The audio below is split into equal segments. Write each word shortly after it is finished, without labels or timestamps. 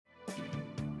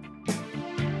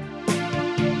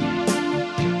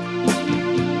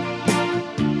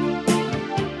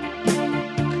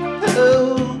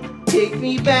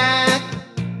me back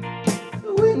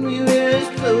when we were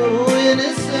so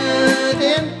innocent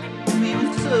and we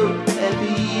were so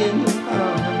happy in the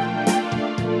park.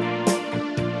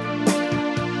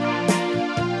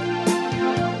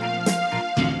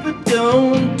 But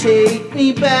don't take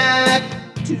me back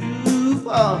too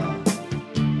far.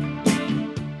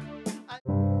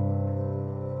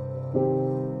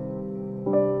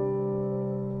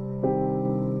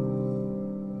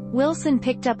 Wilson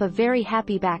picked up a very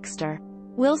happy Baxter.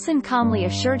 Wilson calmly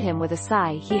assured him with a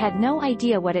sigh he had no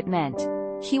idea what it meant.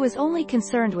 He was only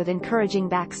concerned with encouraging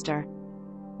Baxter.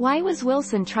 Why was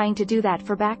Wilson trying to do that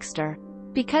for Baxter?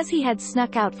 Because he had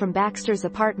snuck out from Baxter's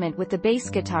apartment with the bass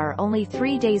guitar only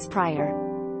 3 days prior.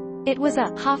 It was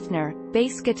a Hofner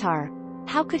bass guitar.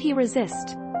 How could he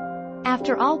resist?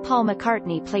 After all, Paul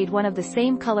McCartney played one of the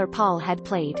same color Paul had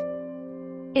played.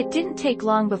 It didn't take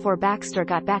long before Baxter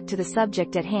got back to the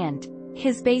subject at hand,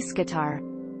 his bass guitar.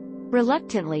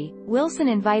 Reluctantly, Wilson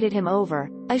invited him over,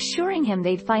 assuring him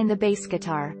they'd find the bass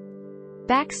guitar.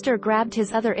 Baxter grabbed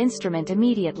his other instrument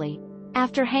immediately.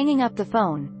 After hanging up the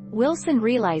phone, Wilson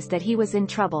realized that he was in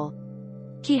trouble.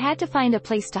 He had to find a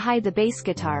place to hide the bass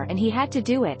guitar, and he had to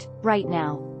do it, right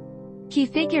now. He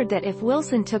figured that if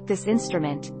Wilson took this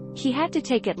instrument, he had to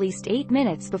take at least 8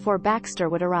 minutes before Baxter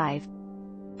would arrive.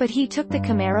 But he took the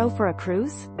Camaro for a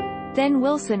cruise? Then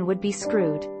Wilson would be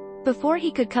screwed. Before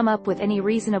he could come up with any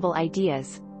reasonable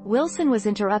ideas, Wilson was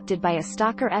interrupted by a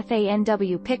stalker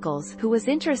FANW Pickles who was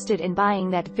interested in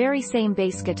buying that very same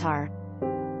bass guitar.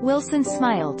 Wilson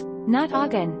smiled. Not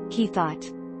again, he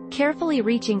thought. Carefully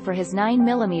reaching for his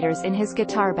 9mm in his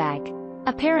guitar bag.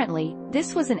 Apparently,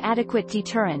 this was an adequate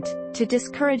deterrent to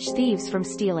discourage thieves from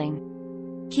stealing.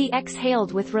 He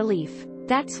exhaled with relief.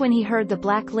 That's when he heard the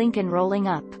black Lincoln rolling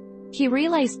up. He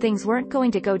realized things weren't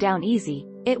going to go down easy.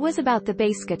 It was about the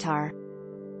bass guitar.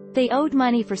 They owed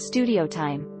money for studio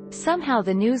time. Somehow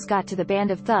the news got to the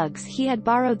band of thugs he had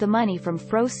borrowed the money from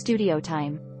Fro studio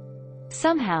time.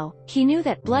 Somehow, he knew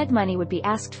that blood money would be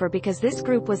asked for because this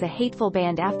group was a hateful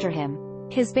band after him.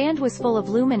 His band was full of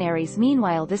luminaries.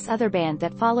 Meanwhile, this other band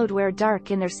that followed were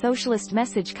dark in their socialist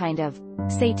message, kind of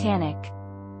satanic.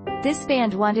 This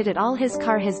band wanted it all: his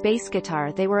car, his bass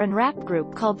guitar. They were a rap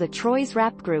group called the Troy's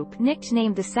Rap Group,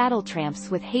 nicknamed the Saddle Tramps,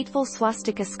 with hateful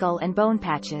swastika skull and bone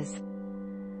patches.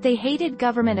 They hated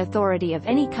government authority of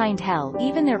any kind, hell,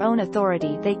 even their own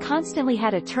authority. They constantly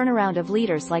had a turnaround of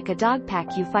leaders like a dog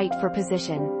pack. You fight for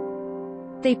position.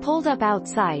 They pulled up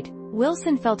outside.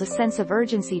 Wilson felt a sense of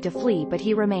urgency to flee, but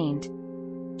he remained.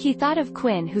 He thought of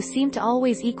Quinn, who seemed to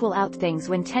always equal out things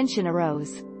when tension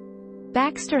arose.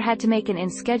 Baxter had to make an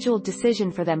unscheduled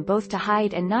decision for them both: to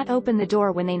hide and not open the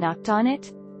door when they knocked on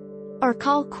it, or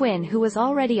call Quinn, who was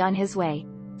already on his way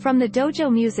from the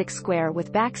Dojo Music Square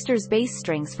with Baxter's bass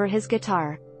strings for his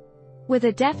guitar. With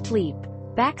a deft leap,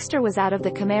 Baxter was out of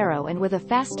the Camaro, and with a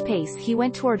fast pace he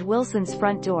went toward Wilson's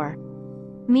front door.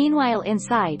 Meanwhile,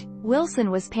 inside,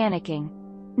 Wilson was panicking.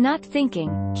 Not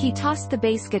thinking, he tossed the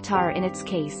bass guitar in its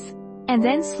case, and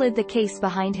then slid the case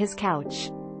behind his couch.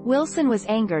 Wilson was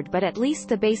angered, but at least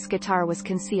the bass guitar was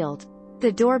concealed.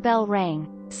 The doorbell rang.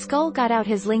 Skull got out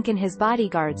his Lincoln. His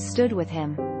bodyguards stood with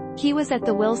him. He was at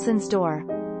the Wilson's door.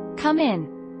 "Come in,"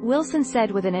 Wilson said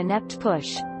with an inept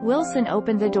push. Wilson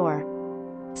opened the door.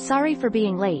 "Sorry for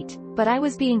being late, but I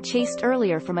was being chased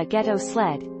earlier from a ghetto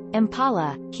sled,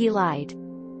 Impala," he lied.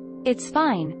 "It's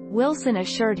fine," Wilson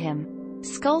assured him.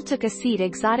 Skull took a seat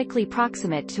exotically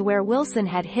proximate to where Wilson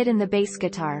had hidden the bass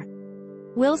guitar.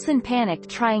 Wilson panicked,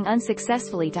 trying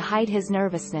unsuccessfully to hide his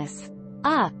nervousness.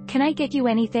 Can I get you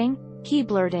anything?" he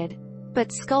blurted.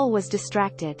 But Skull was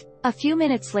distracted. A few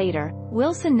minutes later,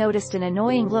 Wilson noticed an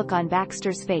annoying look on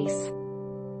Baxter's face.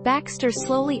 Baxter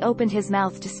slowly opened his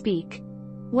mouth to speak.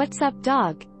 "What's up,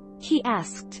 dog?" he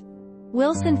asked.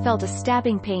 Wilson felt a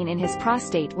stabbing pain in his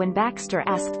prostate when Baxter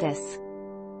asked this.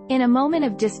 In a moment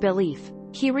of disbelief,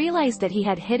 he realized that he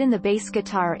had hidden the bass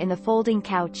guitar in the folding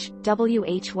couch.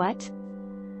 What?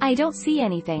 "I don't see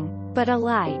anything." "But a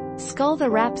lie," Skull the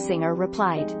rap singer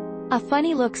replied. A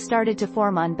funny look started to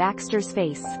form on Baxter's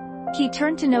face. He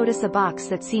turned to notice a box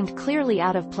that seemed clearly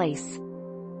out of place.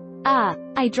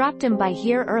 I dropped him by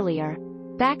here earlier."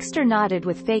 Baxter nodded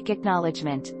with fake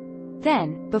acknowledgement.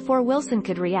 Then, before Wilson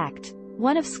could react,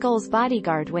 one of Skull's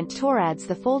bodyguard went towards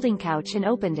the folding couch and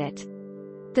opened it.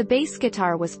 The bass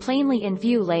guitar was plainly in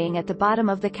view, laying at the bottom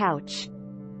of the couch.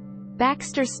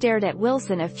 Baxter stared at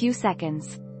Wilson a few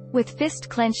seconds. With fist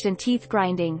clenched and teeth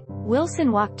grinding,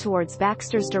 Wilson walked towards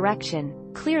Baxter's direction,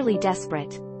 clearly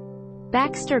desperate.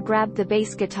 Baxter grabbed the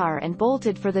bass guitar and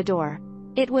bolted for the door.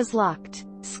 It was locked.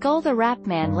 Skull the rap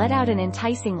man let out an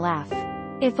enticing laugh.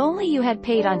 If only you had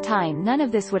paid on time, none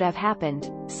of this would have happened,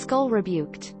 Skull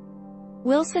rebuked.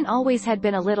 Wilson always had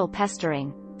been a little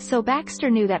pestering, so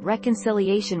Baxter knew that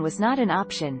reconciliation was not an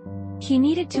option. He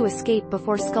needed to escape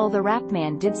before Skull the Rap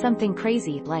Man did something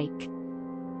crazy, like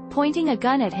pointing a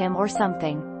gun at him or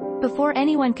something. Before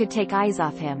anyone could take eyes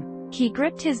off him, he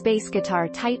gripped his bass guitar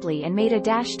tightly and made a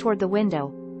dash toward the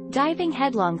window, diving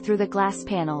headlong through the glass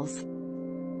panels.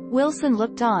 Wilson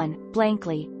looked on,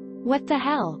 blankly. What the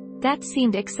hell? That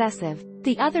seemed excessive.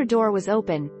 The other door was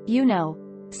open, you know.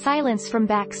 Silence from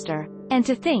Baxter. And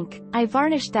to think, I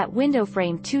varnished that window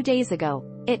frame 2 days ago.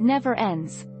 It never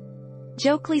ends.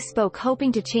 Jokley spoke,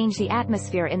 hoping to change the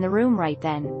atmosphere in the room right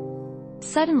then.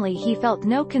 Suddenly he felt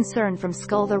no concern from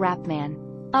Skull the Rap Man.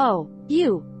 Oh,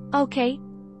 you. Okay.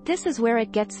 This is where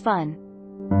it gets fun.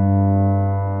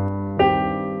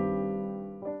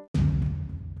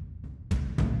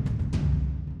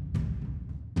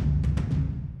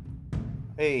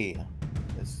 Hey,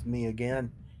 it's me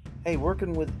again. Hey,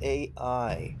 working with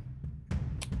AI.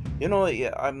 You know,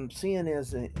 I'm seeing it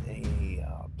as a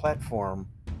platform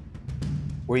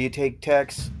where you take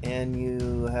text and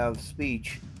you have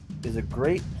speech is a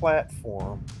great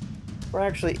platform for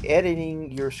actually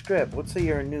editing your script. Let's say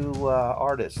you're a new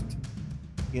artist,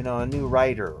 you know, a new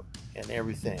writer and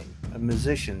everything, a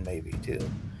musician maybe too.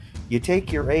 You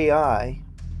take your AI,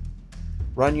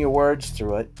 run your words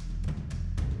through it,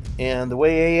 and the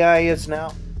way AI is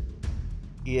now,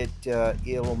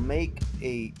 it'll make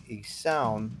a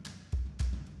sound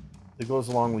that goes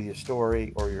along with your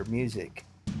story or your music,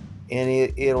 and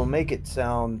it'll make it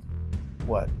sound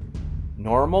what?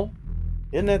 Normal?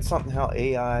 Isn't that something how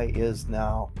AI is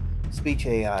now? Speech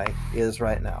AI is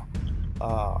right now.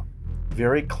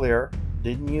 Very clear.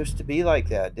 Didn't used to be like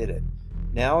that, did it?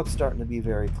 Now it's starting to be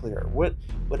very clear. What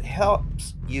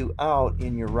helps you out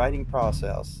in your writing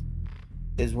process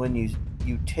is when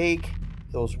you take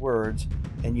those words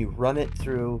and you run it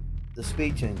through the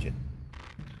speech engine.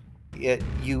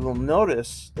 You will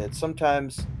notice that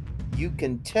sometimes you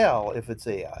can tell if it's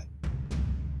AI,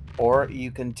 or you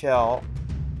can tell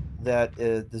that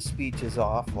the speech is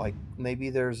off, like maybe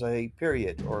there's a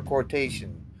period or a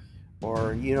quotation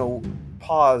or, you know,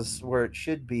 pause where it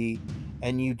should be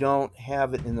and you don't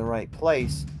have it in the right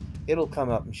place. It'll come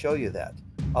up and show you that.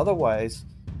 Otherwise,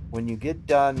 when you get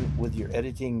done with your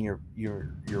editing, your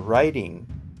writing,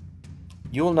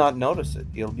 you will not notice it.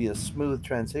 It'll be a smooth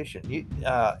transition.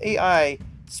 AI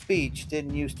speech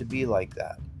didn't used to be like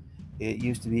that. It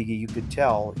used to be you could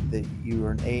tell that you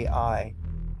were an AI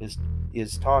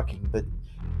is talking. But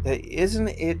isn't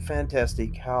it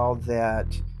fantastic how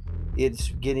that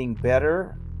it's getting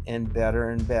better and better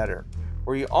and better,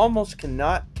 where you almost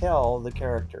cannot tell the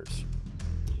characters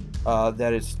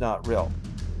that it's not real.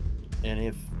 And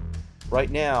if right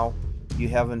now you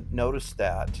haven't noticed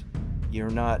that, you're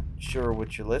not sure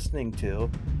what you're listening to.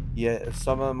 Yeah,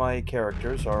 some of my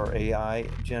characters are AI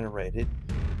generated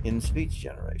in speech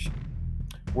generation.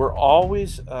 We're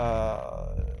always,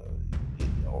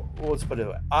 let's put it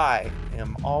away. I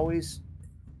am always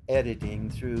editing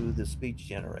through the speech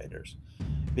generators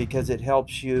because it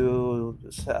helps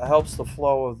the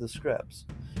flow of the scripts.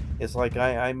 It's like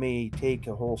I may take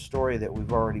a whole story that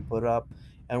we've already put up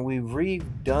and we've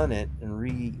redone it and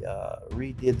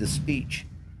redid the speech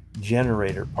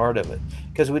generator part of it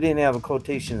because we didn't have a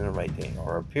quotation in the right thing,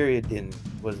 or a period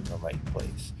wasn't in the right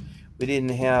place. We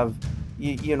didn't have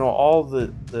you know, all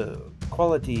the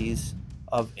qualities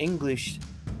of English,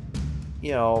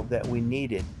 you know, that we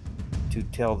needed to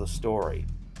tell the story.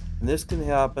 And this can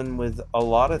happen with a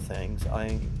lot of things.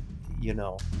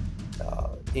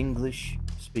 English,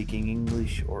 speaking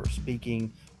English or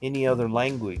speaking any other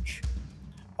language.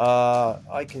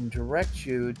 I can direct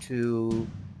you to,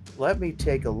 let me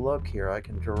take a look here. I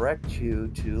can direct you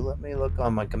to, let me look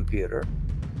on my computer,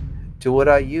 to what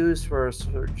I use for a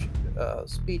search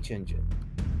speech engine.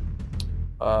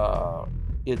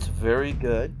 It's very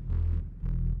good.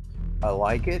 I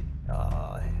like it.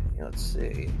 Let's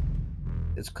see.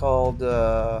 It's called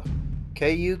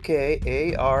KUKARELLA.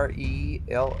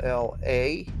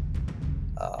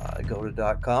 Go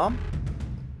to .com,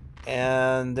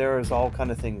 and there's all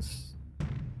kind of things: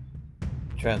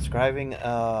 transcribing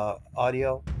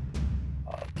audio,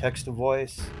 text to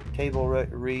voice, table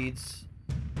reads,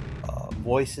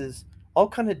 voices, all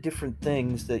kind of different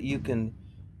things that you can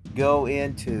go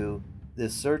into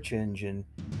this search engine,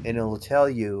 and it'll tell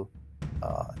you,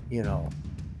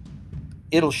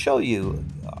 it'll show you.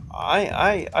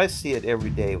 I see it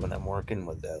every day when I'm working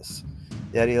with this,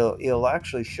 that it'll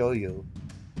actually show you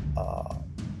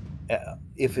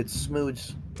if it's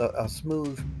a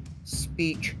smooth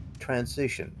speech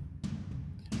transition.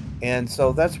 And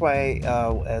so that's why,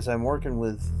 as I'm working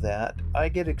with that, I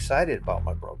get excited about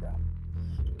my program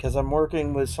because I'm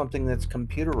working with something that's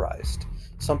computerized,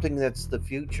 something that's the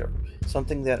future,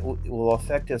 something that will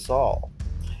affect us all.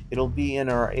 It'll be in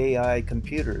our AI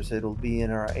computers, it'll be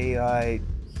in our AI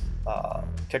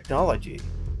technology,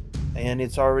 and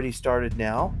it's already started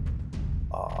now.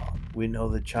 We know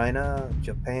that China,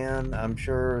 Japan, I'm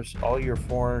sure all your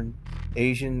foreign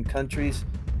Asian countries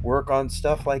work on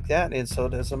stuff like that, and so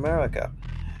does America.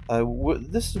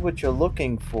 This is what you're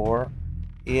looking for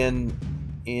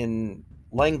in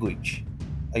language,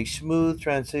 a smooth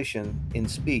transition in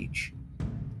speech.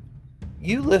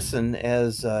 You listen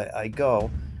as I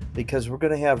go, because we're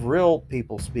going to have real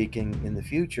people speaking in the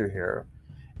future here,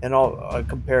 and I'll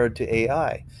compare it to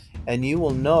AI, and you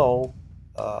will know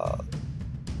uh,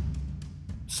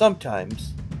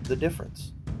 sometimes the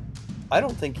difference. I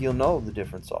don't think you'll know the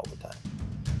difference all the time.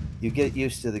 You get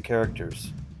used to the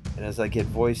characters, and as I get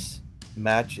voice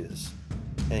matches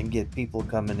and get people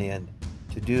coming in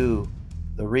to do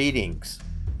the readings,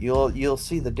 you'll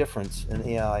see the difference in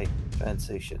AI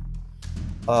translation.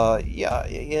 Yeah,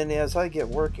 and as I get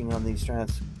working on these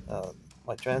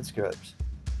my transcripts,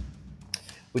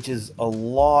 which is a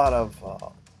lot of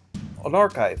an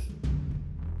archive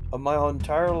of my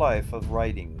entire life of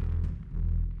writing,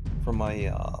 from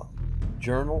my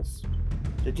journals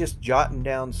to just jotting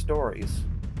down stories,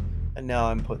 and now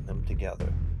I'm putting them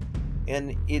together,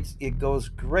 and it goes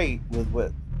great with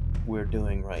what we're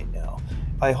doing right now.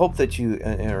 I hope that you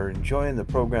are enjoying the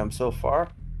program so far.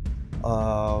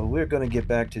 We're going to get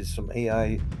back to some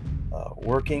AI,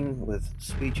 working with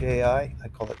speech AI. I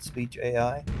call it speech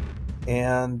AI,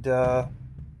 and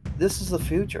this is the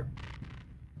future.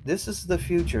 This is the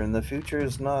future, and the future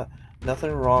is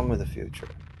nothing wrong with the future.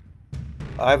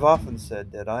 I've often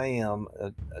said that I am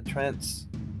a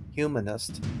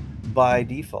transhumanist by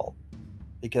default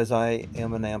because I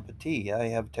am an amputee. I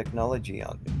have technology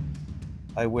on me.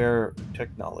 I wear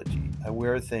technology. I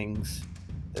wear things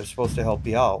that are supposed to help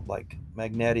you out, like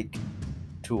magnetic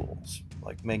tools,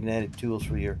 for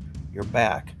your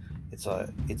back. It's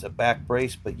a back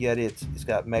brace, but yet it's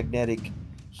got magnetic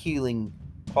healing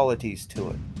qualities to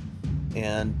it,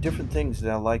 and different things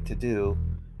that I like to do.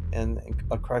 And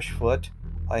a crushed foot,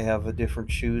 I have a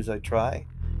different shoes I try,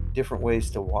 different ways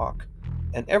to walk,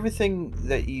 and everything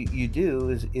that you do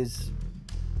is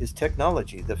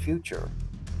technology, the future.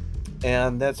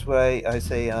 And that's why I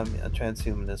say I'm a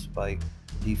transhumanist by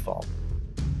default.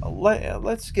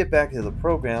 Let's get back to the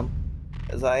program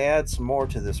as I add some more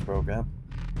to this program.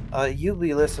 You'll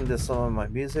be listening to some of my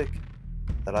music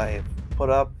that I have put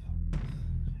up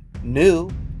new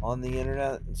on the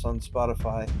internet. It's on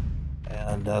Spotify,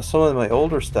 and some of my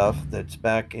older stuff that's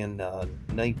back in back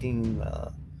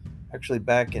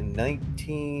in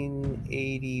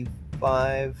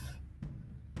 1985,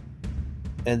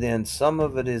 and then some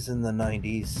of it is in the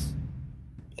 90s,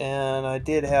 and I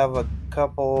did have a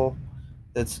couple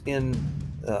that's in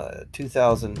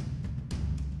 2000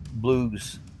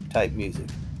 blues type music,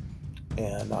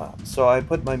 and so I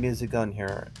put my music on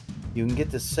here. You can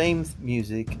get the same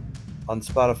music on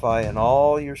Spotify and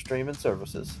all your streaming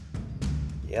services.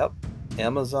 Yep,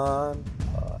 Amazon,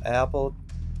 Apple,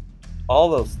 all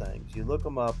those things. You look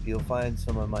them up, you'll find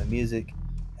some of my music.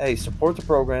 Hey, support the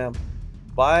program.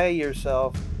 Buy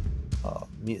yourself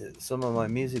some of my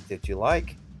music that you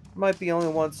like. It might be only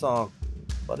one song,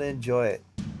 but enjoy it.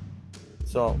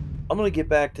 So I'm going to get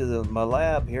back to my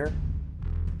lab here,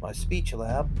 my speech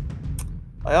lab.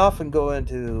 I often go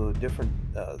into different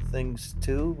things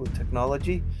too with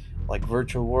technology, like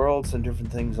virtual worlds and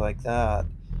different things like that,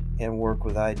 and work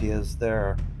with ideas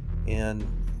there, and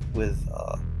with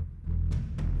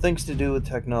things to do with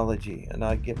technology. And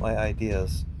I get my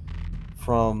ideas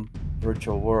from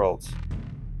virtual worlds.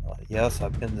 Yes,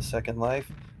 I've been to Second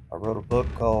Life. I wrote a book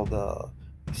called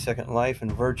Second Life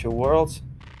in Virtual Worlds,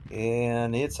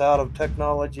 and it's out of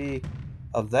technology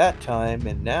of that time,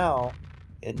 and now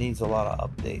it needs a lot of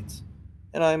updates.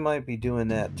 And I might be doing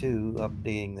that too,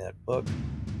 updating that book.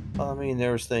 I mean,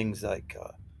 there's things like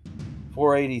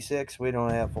 486. We don't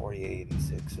have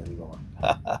 4086 anymore.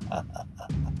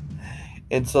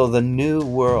 And so the new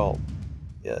world,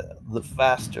 the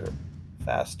faster,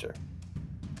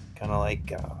 kind of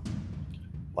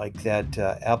like that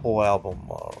Apple album,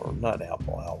 or not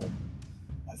Apple album.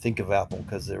 I think of Apple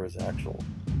because there was an actual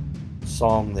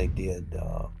song they did.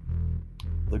 The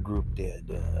group did.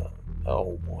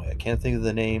 Oh boy, I can't think of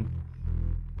the name,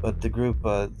 but the group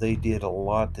they did a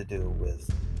lot to do with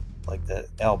like that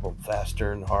album,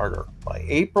 Faster and Harder by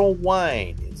April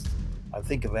Wine. I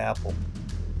think of Apple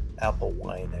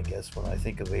Wine, I guess, when I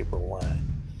think of April Wine.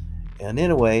 And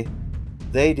anyway,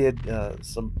 they did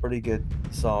some pretty good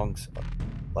songs,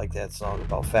 like that song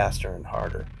about faster and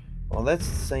harder. Well, that's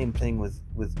the same thing with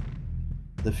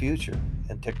the future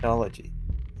and technology.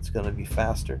 It's going to be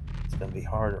faster. It's going to be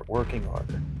harder, working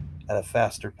harder at a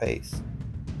faster pace.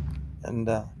 And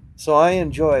so I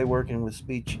enjoy working with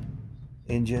speech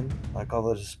engine. I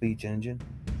call it a speech engine,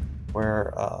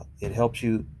 where it helps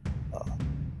you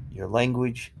your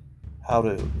language, how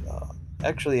to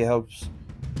actually helps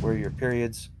where your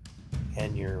periods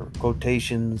and your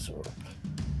quotations or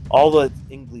all the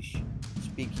English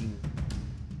speaking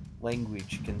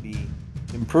language can be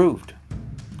improved.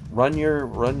 Run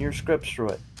your scripts through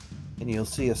it, and you'll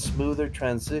see a smoother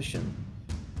transition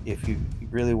if you're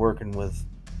really working with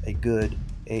a good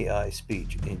AI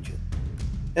speech engine.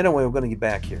 Anyway, we're going to get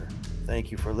back here.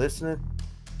 Thank you for listening,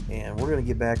 and we're going to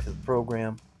get back to the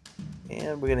program,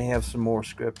 and we're going to have some more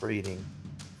script reading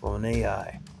from an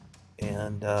AI.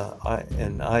 And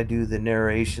I do the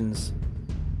narrations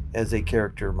as a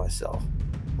character myself,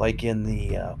 like in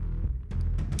the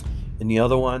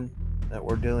other one that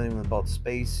we're doing about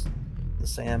space, the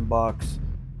sandbox.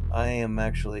 I am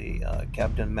actually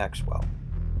Captain Maxwell.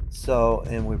 So,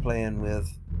 and we're playing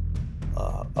with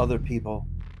other people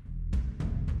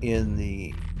in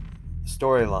the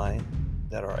storyline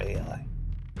that are AI.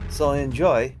 So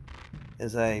enjoy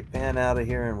as I pan out of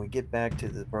here and we get back to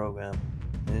the program,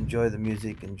 and enjoy the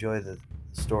music, enjoy the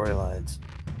storylines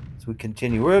as we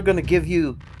continue. We're going to give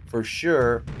you for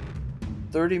sure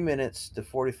 30 minutes to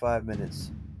 45 minutes,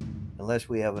 unless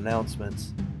we have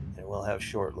announcements, and we'll have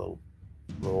short little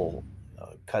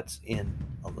cuts in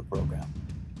on the program.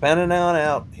 Panning on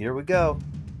out. Here we go.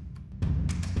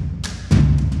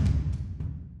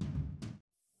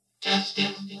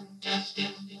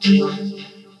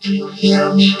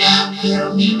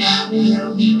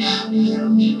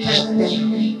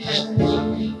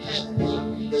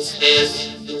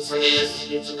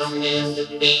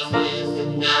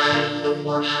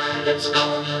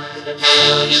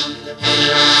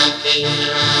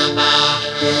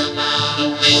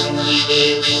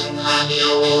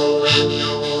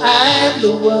 I'm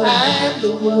the one, I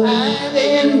don't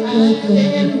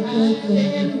think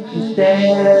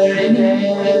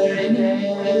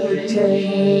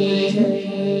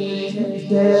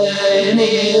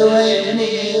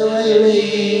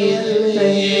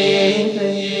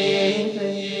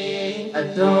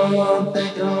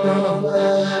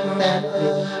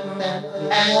that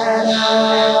at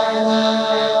all.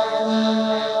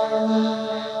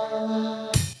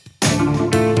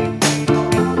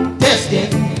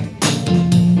 Testing.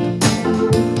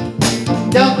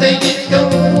 Don't think it's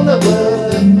gonna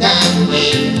work that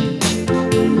way.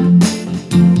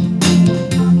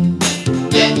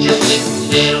 Get your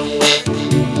little wet,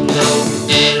 no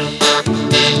little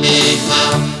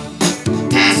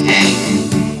testing.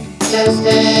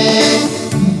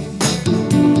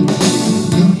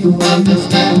 Do you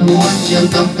understand what you're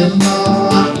looking for?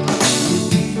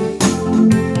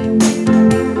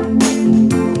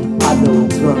 I know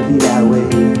it's gonna be that way.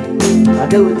 I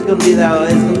know it's gonna be that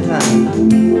way sometime.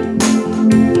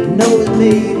 I know it,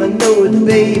 babe, I know it,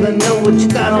 babe, I know what you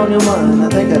got on your mind. I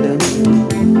think I do.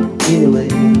 Anyway,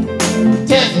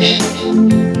 testing,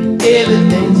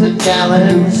 everything's a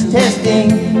challenge. Testing,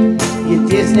 you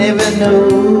just never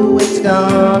know what's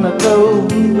gonna go,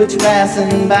 what's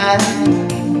passing by,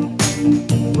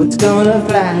 what's gonna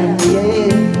fly, yeah.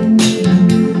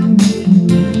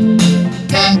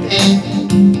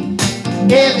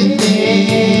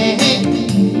 Everything,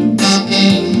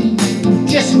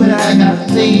 just what I gotta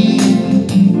see.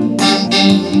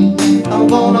 I'm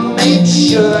gonna make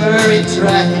sure it's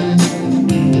right.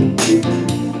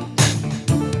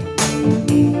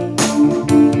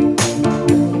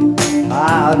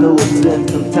 I know it's been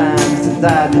some time since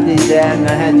I did that, and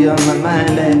I had you on my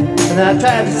mind, and I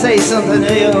tried to say something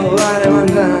to you right at one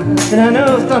time, and I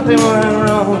know something went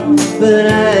wrong, but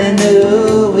I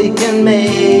know we can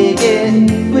make it,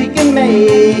 we can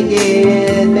make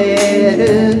it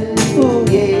better. Oh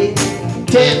yeah,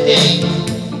 testing.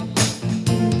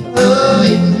 Oh,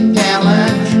 it's a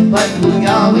challenge, but we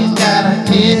always gotta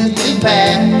test it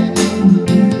back.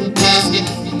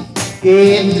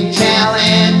 It's a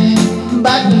challenge,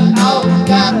 but we always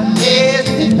gotta test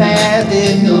it fast.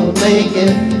 It's gonna make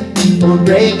it, or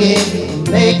break it,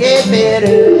 make it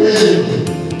better.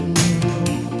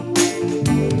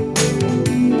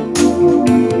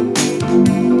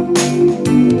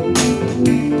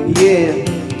 Yeah,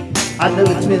 I know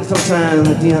it's been some time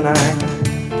with you and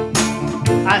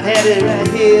I've had it right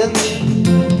here,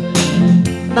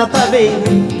 and I thought,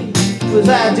 baby, was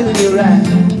I doing you right?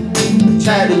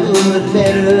 try to do it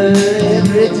better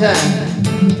every time.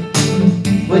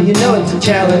 Well, you know it's a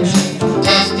challenge.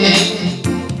 Testing.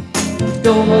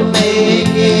 Gonna make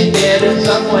it better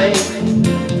some way.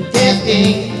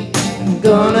 Testing.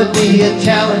 Gonna be a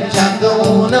challenge I'm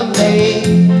gonna make.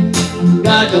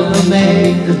 Not gonna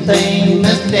make the same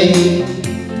mistake.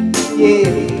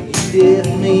 Yeah, she did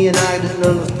me and I didn't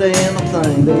understand a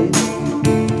thing, babe.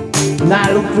 And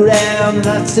I looked around and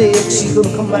I said she's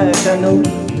gonna come back, I know.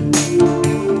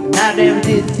 And I never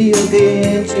did feel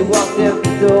good. She walked out the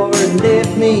door and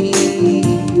left me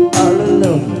all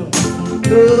alone.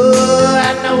 Oh,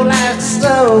 I know life's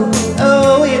slow.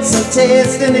 Oh, it's a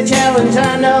test and a challenge,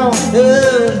 I know.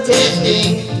 Oh,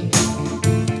 testing.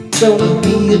 Gonna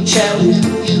be a challenge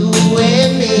for you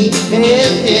and me.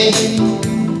 Testing.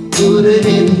 Put it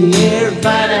in the air and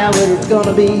find out what it's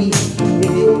gonna be.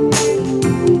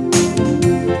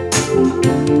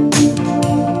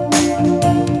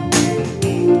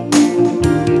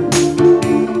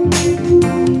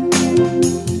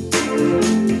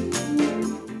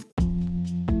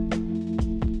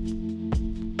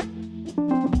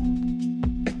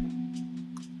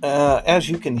 As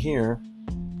you can hear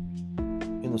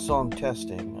in the song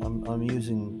Testing, I'm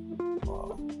using,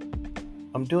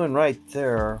 I'm doing right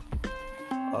there,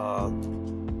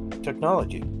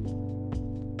 technology.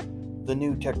 The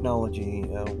new technology,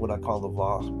 what I call the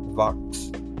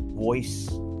Vox voice,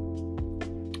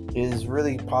 is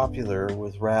really popular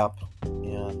with rap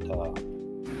and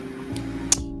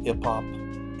hip-hop,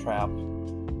 trap,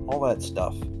 all that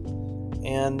stuff.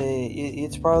 And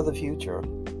it's part of the future.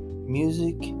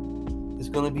 Music is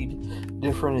going to be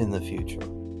different in the future.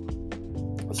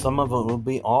 Some of it will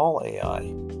be all AI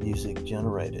music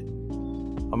generated.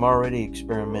 I'm already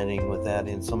experimenting with that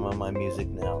in some of my music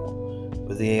now,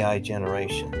 with the AI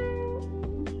generation.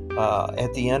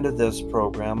 At the end of this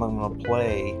program, I'm going to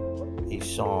play a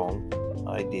song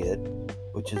I did,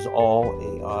 which is all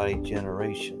AI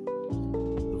generation.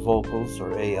 The vocals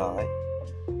are AI,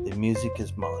 the music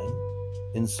is mine,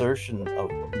 insertion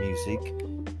of music,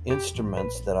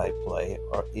 instruments that I play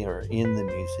are in the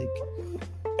music.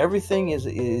 Everything is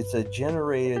a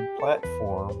generated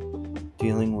platform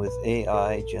dealing with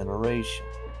AI generation.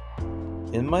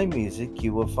 In my music,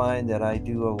 you will find that I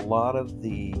do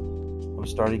I'm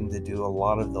starting to do a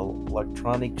lot of the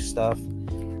electronic stuff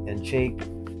and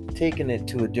taking it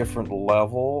to a different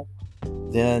level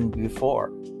than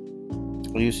before.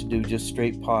 I used to do just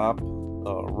straight pop,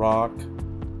 rock,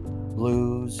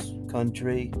 blues,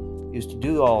 country. Used to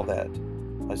do all that.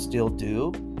 I still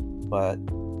do, but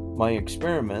my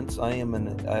experiments, I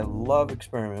love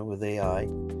experimenting with AI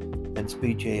and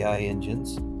speech AI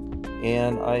engines,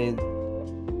 and I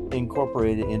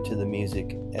incorporate it into the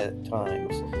music at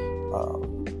times.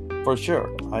 For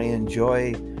sure, I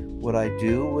enjoy what I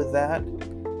do with that.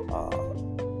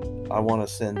 I want to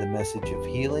send a message of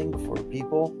healing for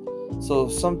people. So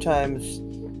sometimes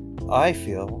I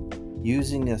feel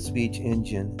using a speech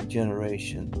engine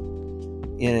generation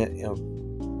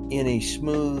in a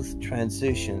smooth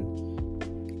transition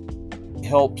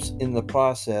helps in the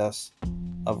process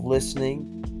of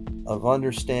listening, of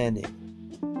understanding.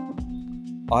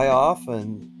 I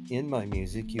often, in my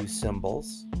music, use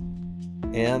symbols,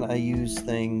 and I use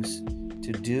things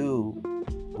to do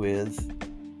with,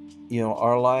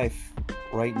 our life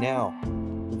right now,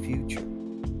 the future.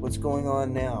 What's going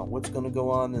on now? What's going to go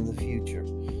on in the future?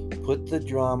 Put the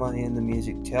drama in the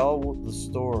music. Tell the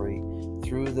story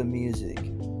through the music.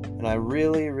 And I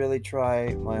really, really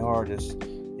try my hardest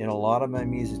in a lot of my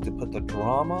music to put the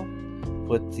drama,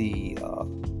 put the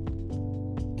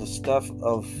stuff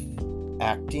of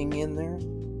acting in there,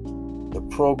 the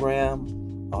program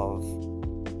of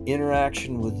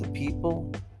interaction with the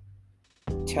people,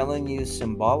 telling you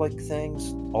symbolic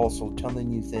things, also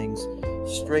telling you things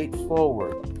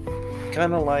straightforward,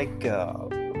 kind of like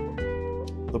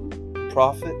the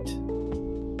prophet,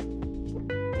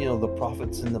 the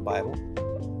prophets in the Bible.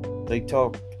 They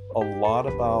talk a lot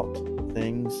about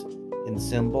things in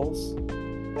symbols,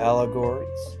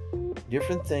 allegories,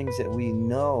 different things that we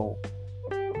know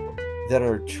that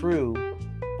are true,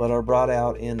 but are brought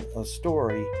out in a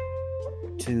story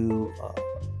to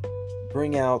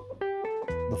bring out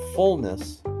the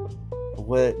fullness of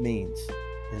what it means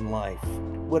in life,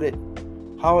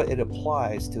 how it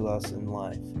applies to us in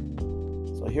life.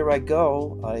 So here I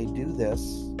go. I do this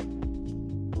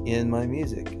in my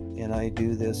music, and I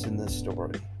do this in this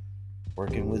story,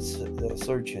 working with the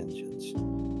search engines,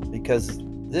 because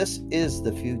this is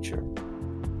the future.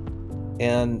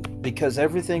 And because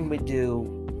everything we do,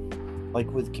 like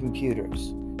with computers,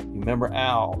 you remember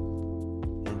Al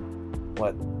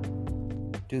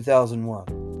in 2001?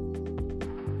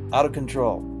 out of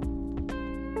control.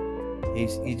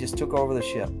 He just took over the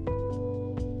ship.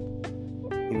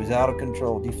 He was out of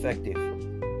control, defective.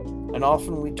 And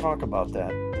often we talk about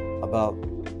that, about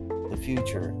the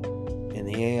future and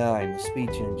the AI and the speech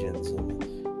engines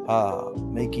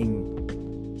and making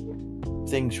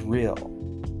things real,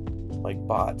 like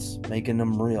bots, making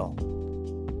them real.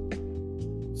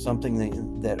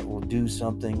 Something that will do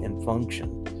something and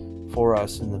function for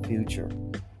us in the future.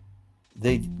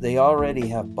 They already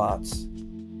have bots,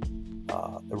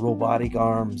 the robotic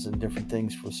arms and different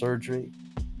things for surgery,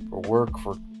 for work,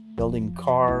 for building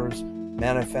cars,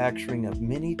 manufacturing of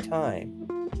many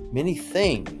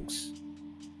things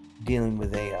dealing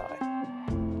with AI.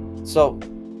 So,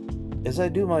 as I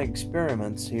do my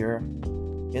experiments here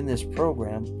in this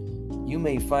program, you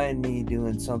may find me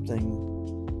doing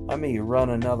something. I may run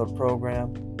another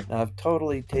program. Now, I've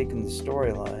totally taken the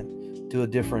storyline to a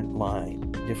different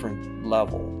line, different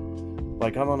level.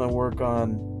 Like I'm going to work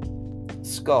on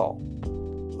Skull,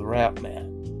 the Rat Man.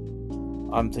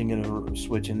 I'm thinking of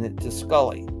switching it to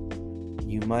Scully.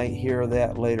 You might hear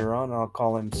that later on. I'll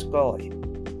call him Scully,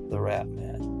 the Rat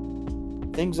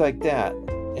Man. Things like that.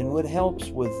 And what helps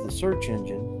with the search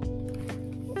engine,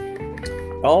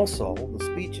 also the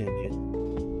speech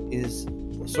engine, is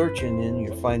the search engine.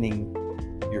 You're finding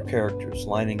your characters,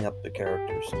 lining up the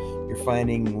characters. You're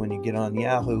finding when you get on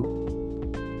Yahoo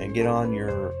and get on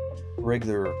your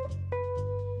regular,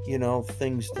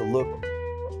 things to look,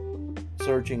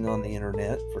 searching on the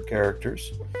internet for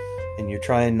characters, and you're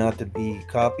trying not to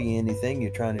copy anything.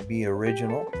 You're trying to be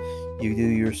original. You do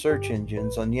your search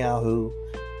engines on Yahoo,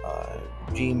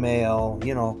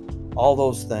 Gmail, all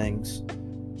those things,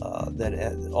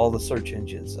 all the search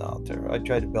engines out there. I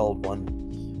tried to build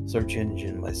one search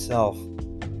engine myself,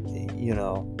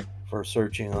 for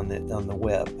searching on the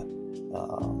web.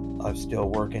 I'm still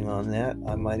working on that.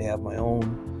 I might have my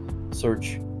own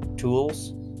search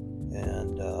tools,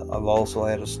 and I've also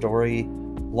had a story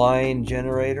line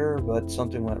generator, but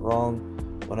something went wrong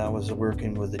when I was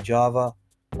working with the Java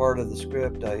part of the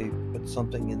script. I put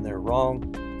something in there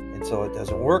wrong, and so it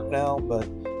doesn't work now, but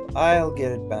I'll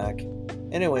get it back.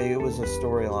 Anyway, it was a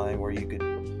storyline where you could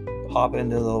hop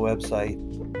into the website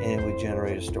and it would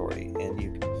generate a story, and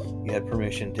you had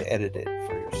permission to edit it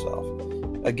for yourself.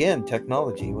 Again,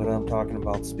 technology, when I'm talking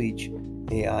about speech,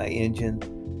 AI engine,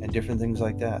 and different things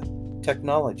like that.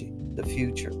 Technology, the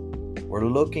future. We're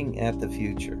looking at the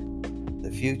future.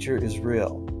 The future is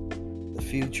real. The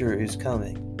future is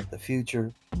coming. The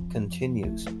future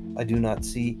continues. I do not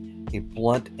see a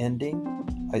blunt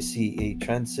ending. I see a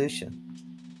transition.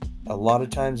 A lot of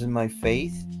times in my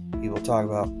faith, people talk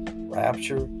about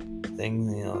rapture,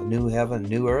 new heaven,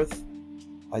 new earth.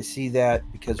 I see that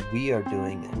because we are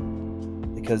doing it.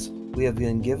 Because we have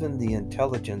been given the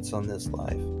intelligence on this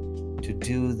life to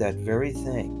do that very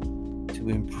thing, to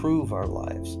improve our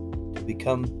lives, to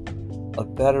become a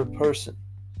better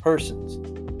persons,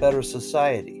 better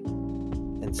society.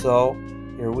 And so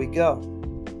here we go.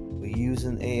 We use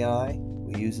an AI,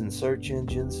 we using search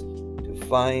engines to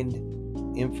find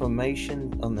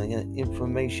information on the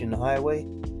information highway,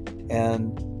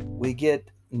 and we get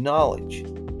knowledge,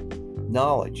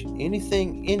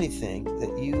 anything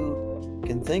that you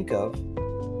can think of,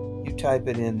 you type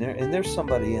it in there, and there's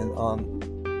somebody on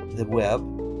the web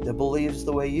that believes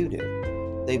the way you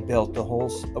do. They built a whole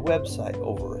website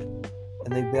over it,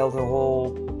 and they built a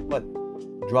whole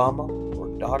drama or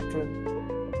doctrine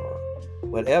or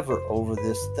whatever over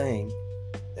this thing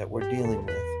that we're dealing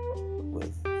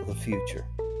with the future.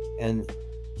 And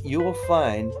you will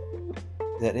find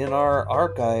that in our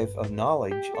archive of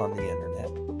knowledge on the internet,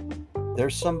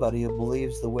 there's somebody who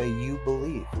believes the way you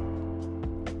believe,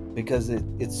 because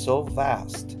it's so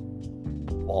vast.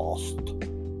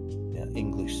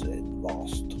 English said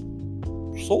vast.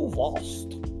 So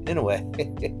vast. Anyway,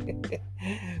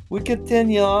 we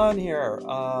continue on here.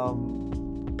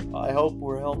 I hope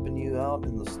we're helping you out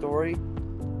in the story,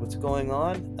 what's going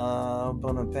on. I'm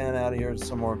going to pan out of here with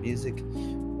some more music.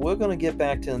 We're going to get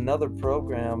back to another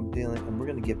program and we're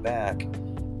going to get back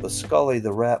with Scully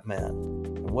the Rat Man,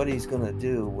 and what he's going to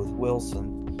do with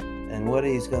Wilson, and what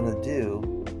he's going to do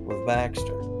with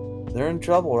Baxter. They're in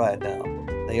trouble right now.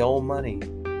 They owe money.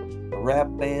 The rap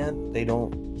band, they're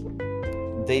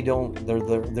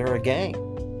a gang.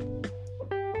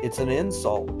 It's an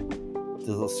insult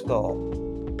to the Skull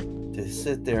to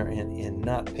sit there and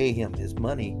not pay him his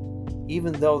money,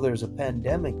 even though there's a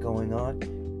pandemic going on.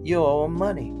 You owe him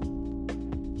money,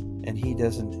 and he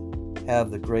doesn't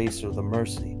have the grace or the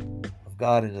mercy of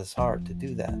God in his heart to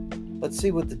do that. Let's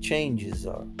see what the changes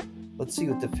are. Let's see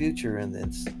what the future and the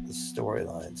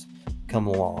storylines come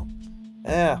along.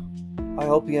 I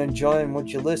hope you're enjoying what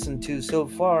you listened to so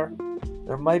far.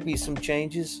 There might be some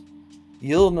changes.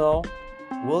 You'll know.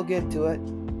 We'll get to it.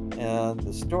 And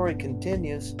the story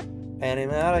continues. And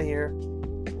I'm out of here.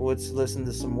 Let's listen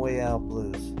to some Way Out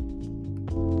Blues.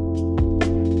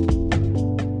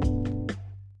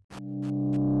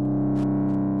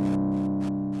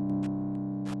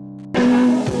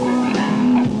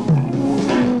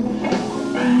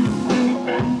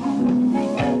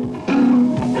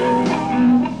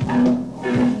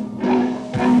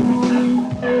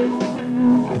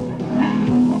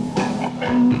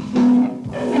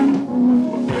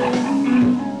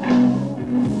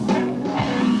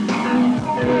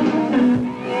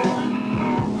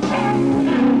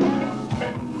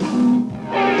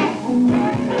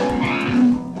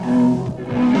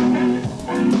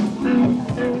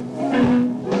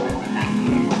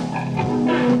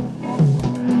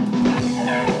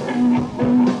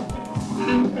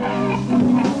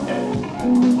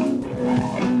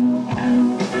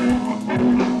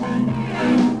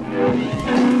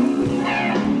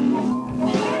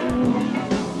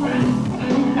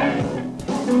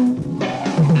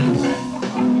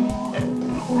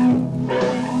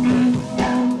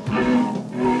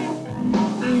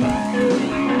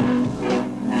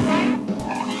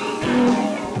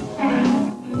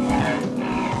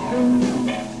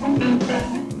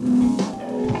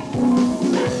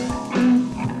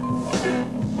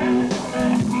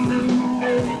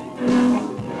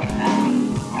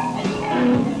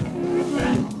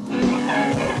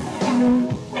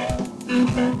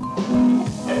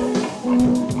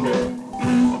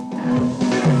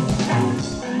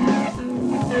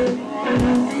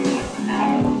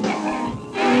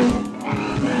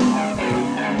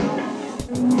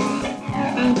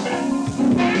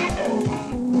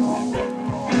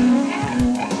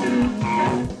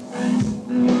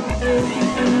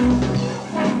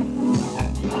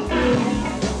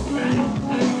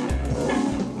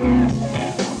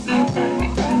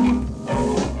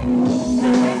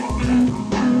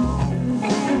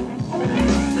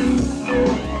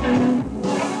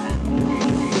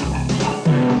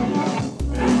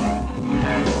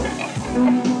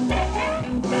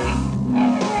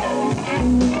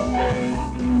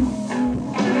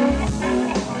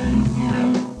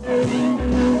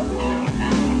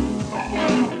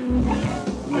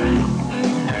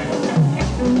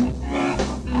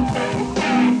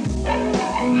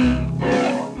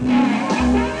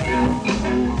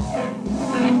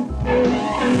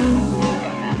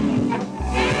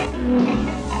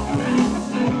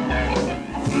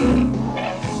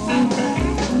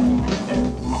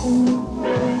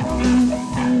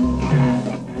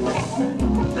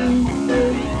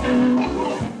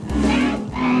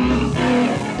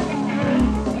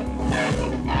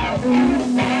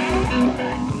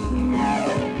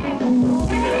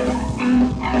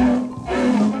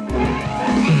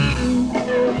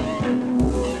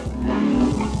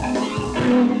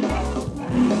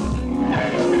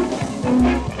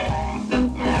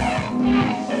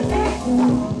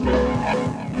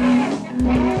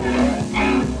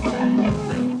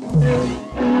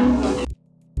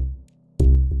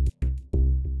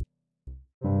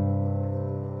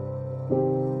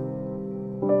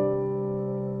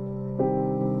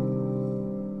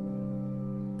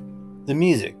 The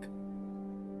music,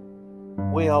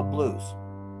 Way Out Blues,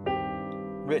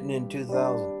 written in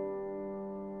 2000,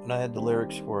 and I had the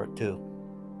lyrics for it too.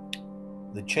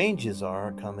 The changes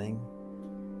are coming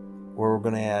where we're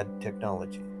going to add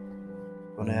technology.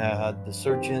 We're going to add the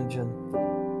search engine.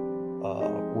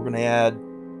 We're going to add,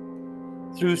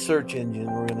 through search engine,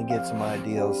 we're going to get some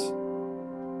ideas,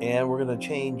 and we're going to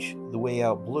change the Way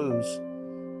Out Blues.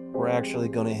 We're actually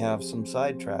going to have some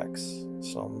side tracks,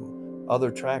 some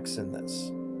other tracks in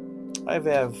this. I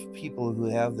have people who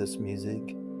have this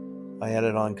music. I had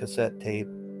it on cassette tape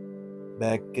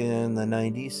back in the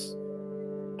 90s,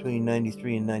 between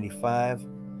 93 and 95.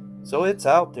 So it's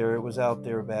out there. It was out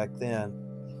there back then.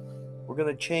 We're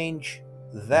going to change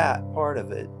that part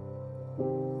of it,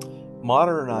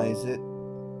 modernize it.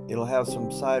 It'll have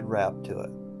some side rap to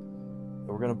it.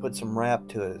 We're going to put some rap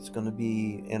to it. It's going to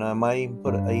be, and I might even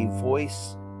put a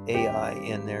voice AI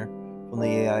in there from the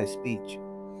AI speech.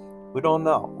 We don't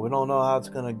know. We don't know how it's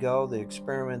going to go. The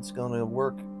experiment's going to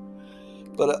work.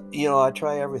 But, I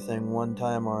try everything one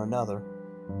time or another.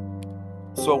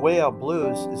 So Way Out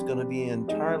Blues is going to be an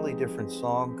entirely different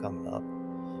song coming up.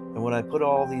 And when I put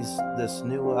all this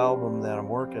new album that I'm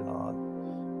working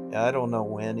on, I don't know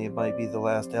when. It might be the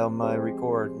last album I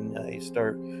record and I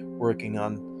start working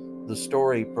on the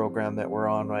story program that we're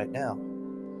on right now.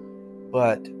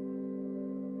 But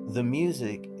the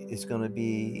music is going to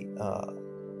be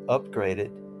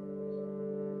upgraded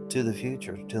to the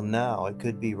future, till now. It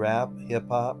could be rap,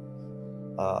 hip-hop,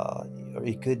 or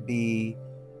it could be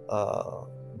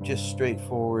just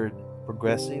straightforward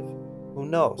progressive. Who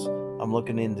knows? I'm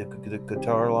looking into the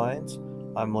guitar lines.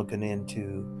 I'm looking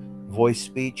into voice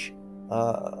speech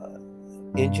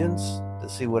engines to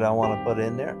see what I want to put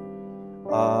in there.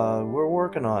 We're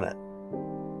working on it.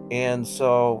 And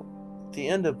so at the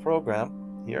end of the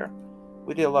program here,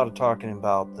 we did a lot of talking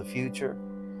about the future.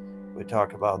 We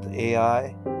talk about the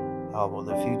AI, how about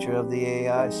the future of the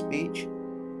AI speech,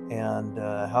 and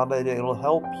how that it'll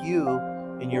help you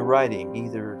in your writing,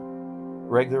 either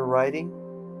regular writing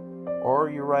or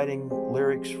you're writing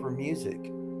lyrics for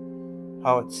music,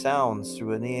 how it sounds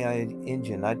through an AI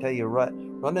engine. I tell you,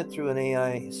 run it through an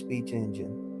AI speech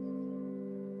engine.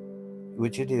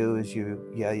 What you do is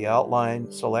you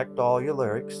outline, select all your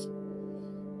lyrics,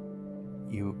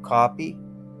 you copy,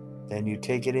 then you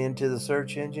take it into the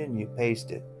search engine, you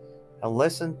paste it, and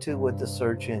listen to what the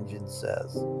search engine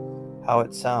says, how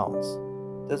it sounds.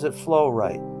 Does it flow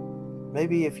right?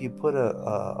 Maybe if you put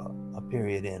a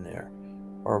period in there,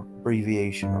 or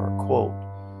abbreviation, or a quote,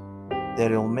 that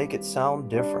it'll make it sound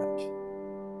different.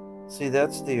 See,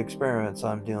 that's the experiments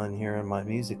I'm doing here in my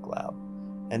music lab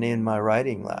and in my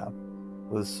writing lab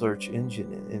with search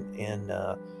engine, and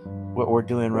what we're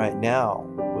doing right now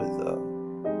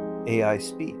with AI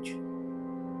speech.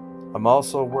 I'm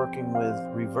also working with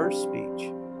reverse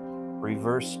speech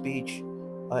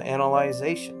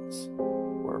analyzations,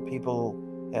 where people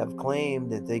have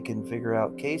claimed that they can figure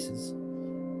out cases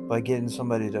by getting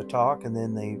somebody to talk, and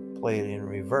then they play it in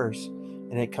reverse,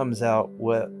 and it comes out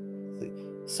what the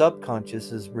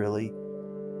subconscious is really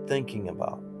thinking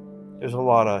about. There's a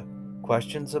lot of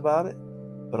questions about it,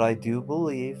 but I do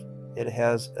believe it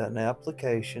has an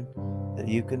application that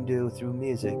you can do through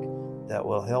music that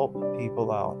will help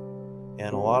people out.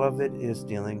 And a lot of it is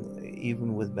dealing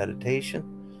even with meditation.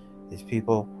 A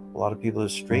lot of people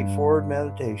is straightforward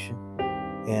meditation,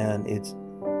 and it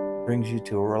brings you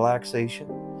to a relaxation.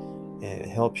 It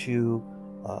helps you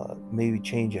maybe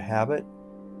change a habit,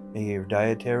 maybe your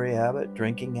dietary habit,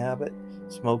 drinking habit,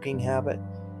 smoking habit,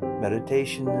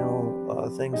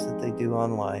 meditational things that they do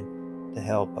online to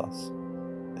help us.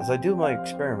 As I do my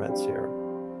experiments here,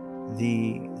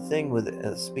 the thing with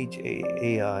speech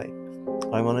AI,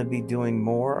 I'm going to be doing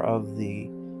more of the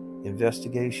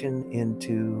investigation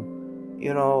into,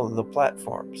 the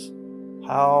platforms.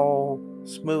 How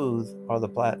smooth are the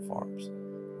platforms?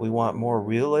 We want more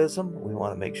realism. We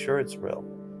want to make sure it's real.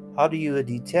 How do you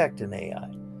detect an AI?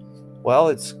 Well,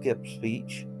 it skips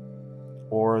speech,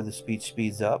 or the speech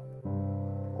speeds up,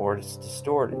 or it's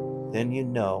distorted. Then you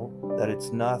know that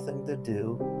it's nothing to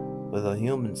do with a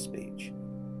human speech.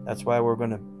 That's why we're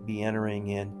going to be entering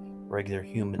in regular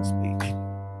human speech.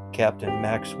 Captain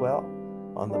Maxwell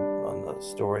on the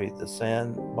story The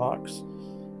Sandbox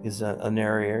is a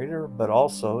narrator, but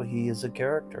also he is a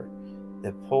character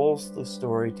that pulls the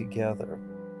story together.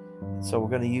 So we're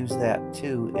going to use that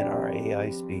too in our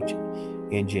AI speech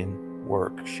engine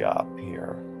workshop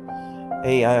here.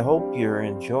 Hey, I hope you're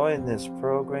enjoying this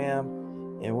program,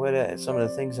 and what some of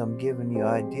the things I'm giving you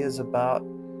ideas about.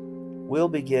 We'll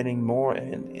be getting more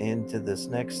into this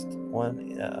next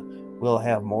one. We'll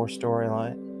have more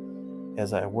storyline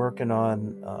as I'm working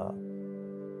on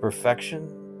perfection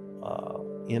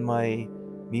in my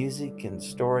music and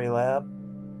story lab.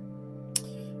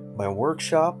 My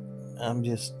workshop, I'm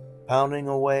just pounding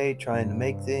away trying to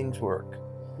make things work,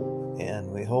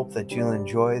 and we hope that you'll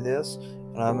enjoy this.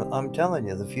 And I'm telling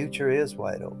you, the future is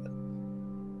wide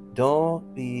open.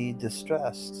 Don't be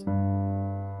distressed.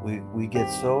 We get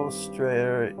so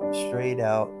stressed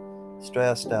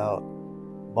out,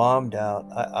 bombed out.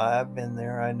 I've been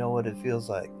there. I know what it feels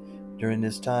like during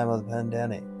this time of the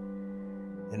pandemic.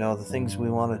 The things we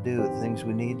want to do, the things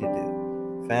we need to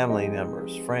do. Family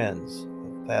members, friends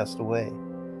have passed away.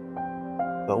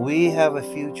 But we have a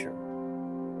future.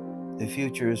 The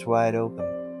future is wide open.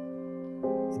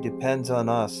 It depends on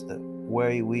us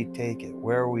where we take it,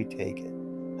 how we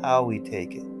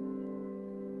take it.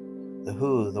 The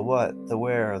who, the what, the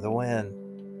where, the when,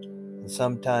 and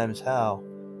sometimes how.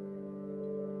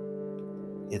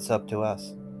 It's up to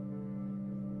us.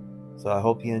 So I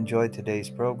hope you enjoyed today's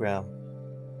program.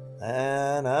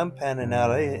 And I'm panning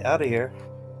out of here.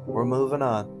 We're moving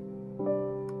on.